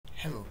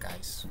Hello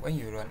guys, when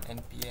you run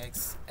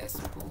npx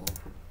expo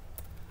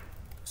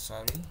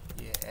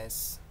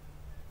es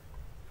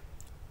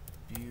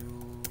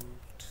build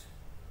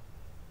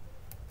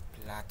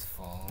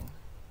platform,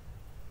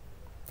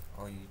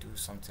 or you do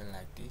something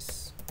like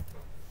this,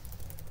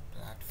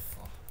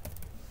 platform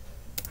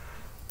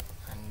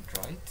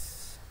Android,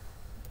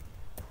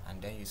 and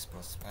then you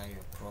specify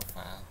your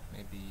profile.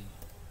 Maybe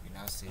you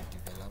now say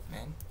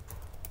development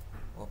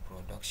or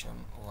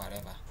production or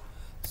whatever.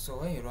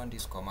 So when you run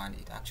this command,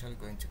 it's actually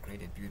going to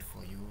create a build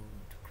for you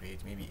to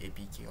create maybe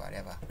APK or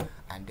whatever,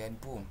 and then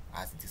boom,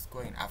 as it is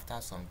going, after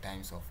some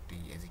times of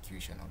the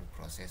execution or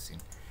the processing,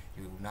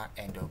 you will now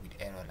end up with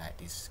error like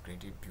this: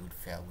 created build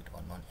failed with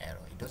unknown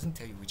error. It doesn't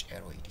tell you which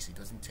error it is, it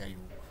doesn't tell you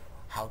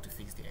how to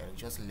fix the error, it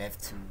just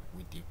left you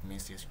with the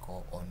message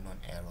called unknown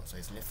error. So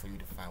it's left for you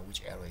to find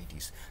which error it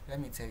is.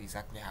 Let me tell you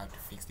exactly how to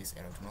fix this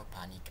error. Do not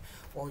panic.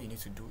 All you need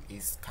to do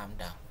is calm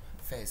down.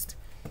 First,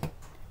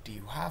 do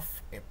you have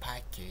a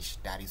package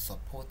that is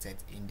supported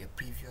in the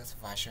previous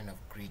version of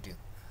Gradle,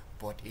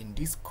 but in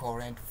this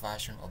current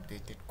version,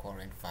 updated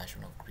current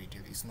version of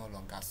Gradle, is no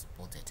longer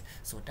supported?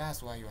 So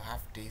that's why you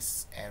have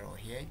this error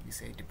here. You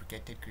say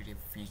deprecated Gradle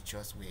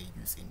features were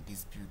used in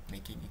this build,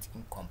 making it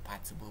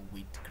incompatible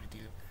with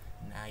Gradle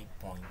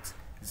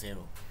 9.0.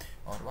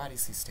 Or what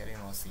this is telling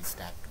us is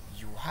that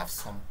you have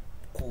some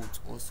codes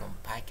or some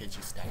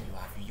packages that you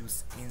have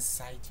used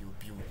inside your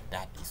build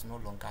that is no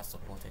longer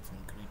supported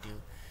in Gradle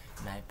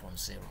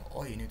 9.0.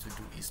 All you need to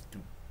do is to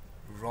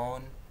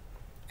run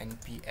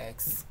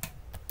npx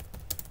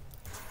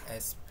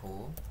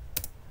expo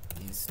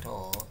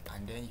install,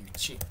 and then you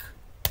check.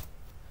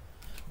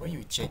 When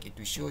you check, it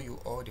will show you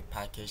all the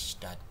packages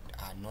that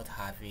are not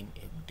having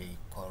the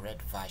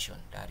correct version,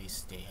 that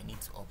is, they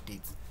need to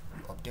update.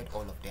 You update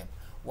all of them.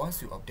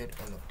 Once you update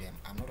all of them,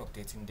 I'm not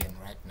updating them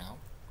right now,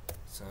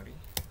 sorry,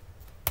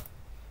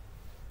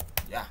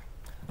 yeah,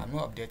 I'm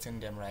not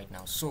updating them right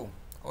now. So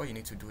all you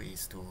need to do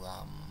is to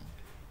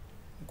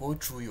go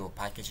through your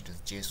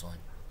package.json,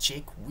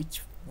 check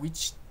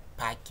which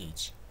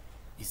package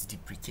is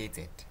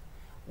deprecated.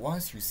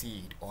 Once you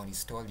see it,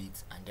 uninstall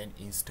it, and then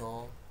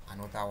install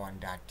another one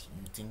that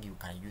you think you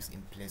can use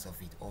in place of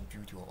it, or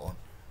build your own.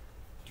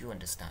 Do you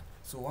understand?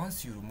 So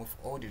once you remove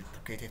all the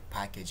deprecated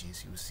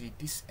packages, you see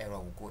this error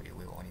will go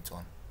away on its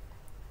own.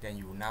 Then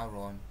you will now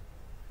run.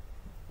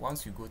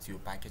 Once you go to your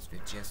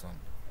package.json,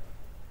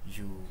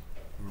 you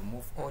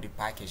remove all the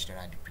packages that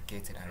are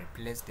deprecated and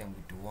replace them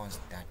with the ones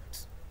that,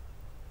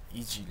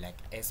 e.g. like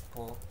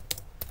Expo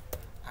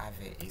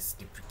Ave is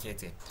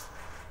deprecated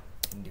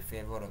in the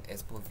favor of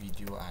Expo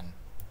video and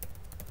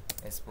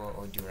Expo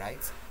audio,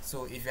 right?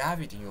 So if you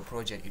have it in your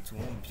project, it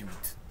won't build,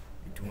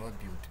 it will not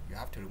build. You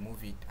have to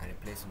remove it and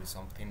replace it with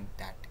something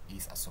that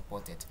is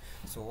supported.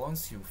 So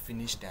once you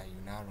finish that,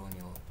 you now run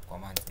your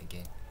commands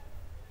again.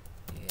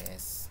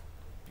 Yes,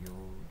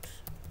 build.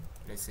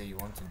 Let's say you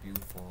want to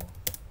build for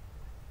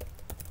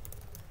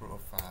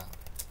profile,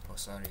 oh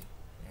sorry,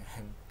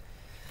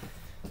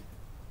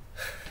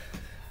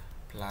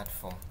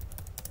 platform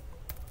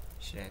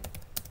shared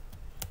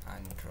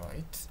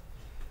Android.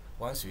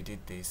 Once you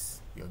did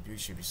this, your build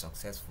should be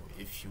successful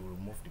if you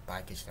remove the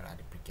package that are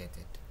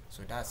deprecated.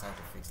 So that's how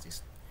to fix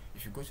this.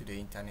 If you go to the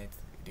internet,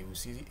 they will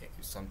see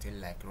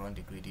something like run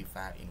the Gradle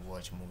file in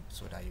watch mode,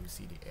 so that you will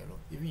see the error.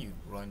 Even you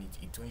run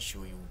it, it won't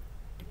show you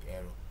the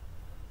error.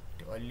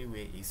 The only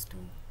way is to,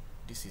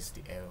 this is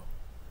the error,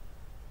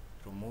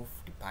 remove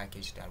the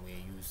package that were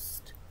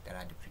used that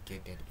are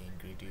deprecated in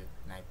Gradle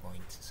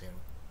 9.0.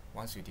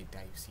 Once you did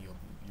that, you see your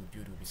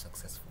build will be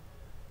successful.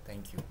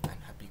 Thank you and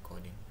happy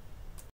coding.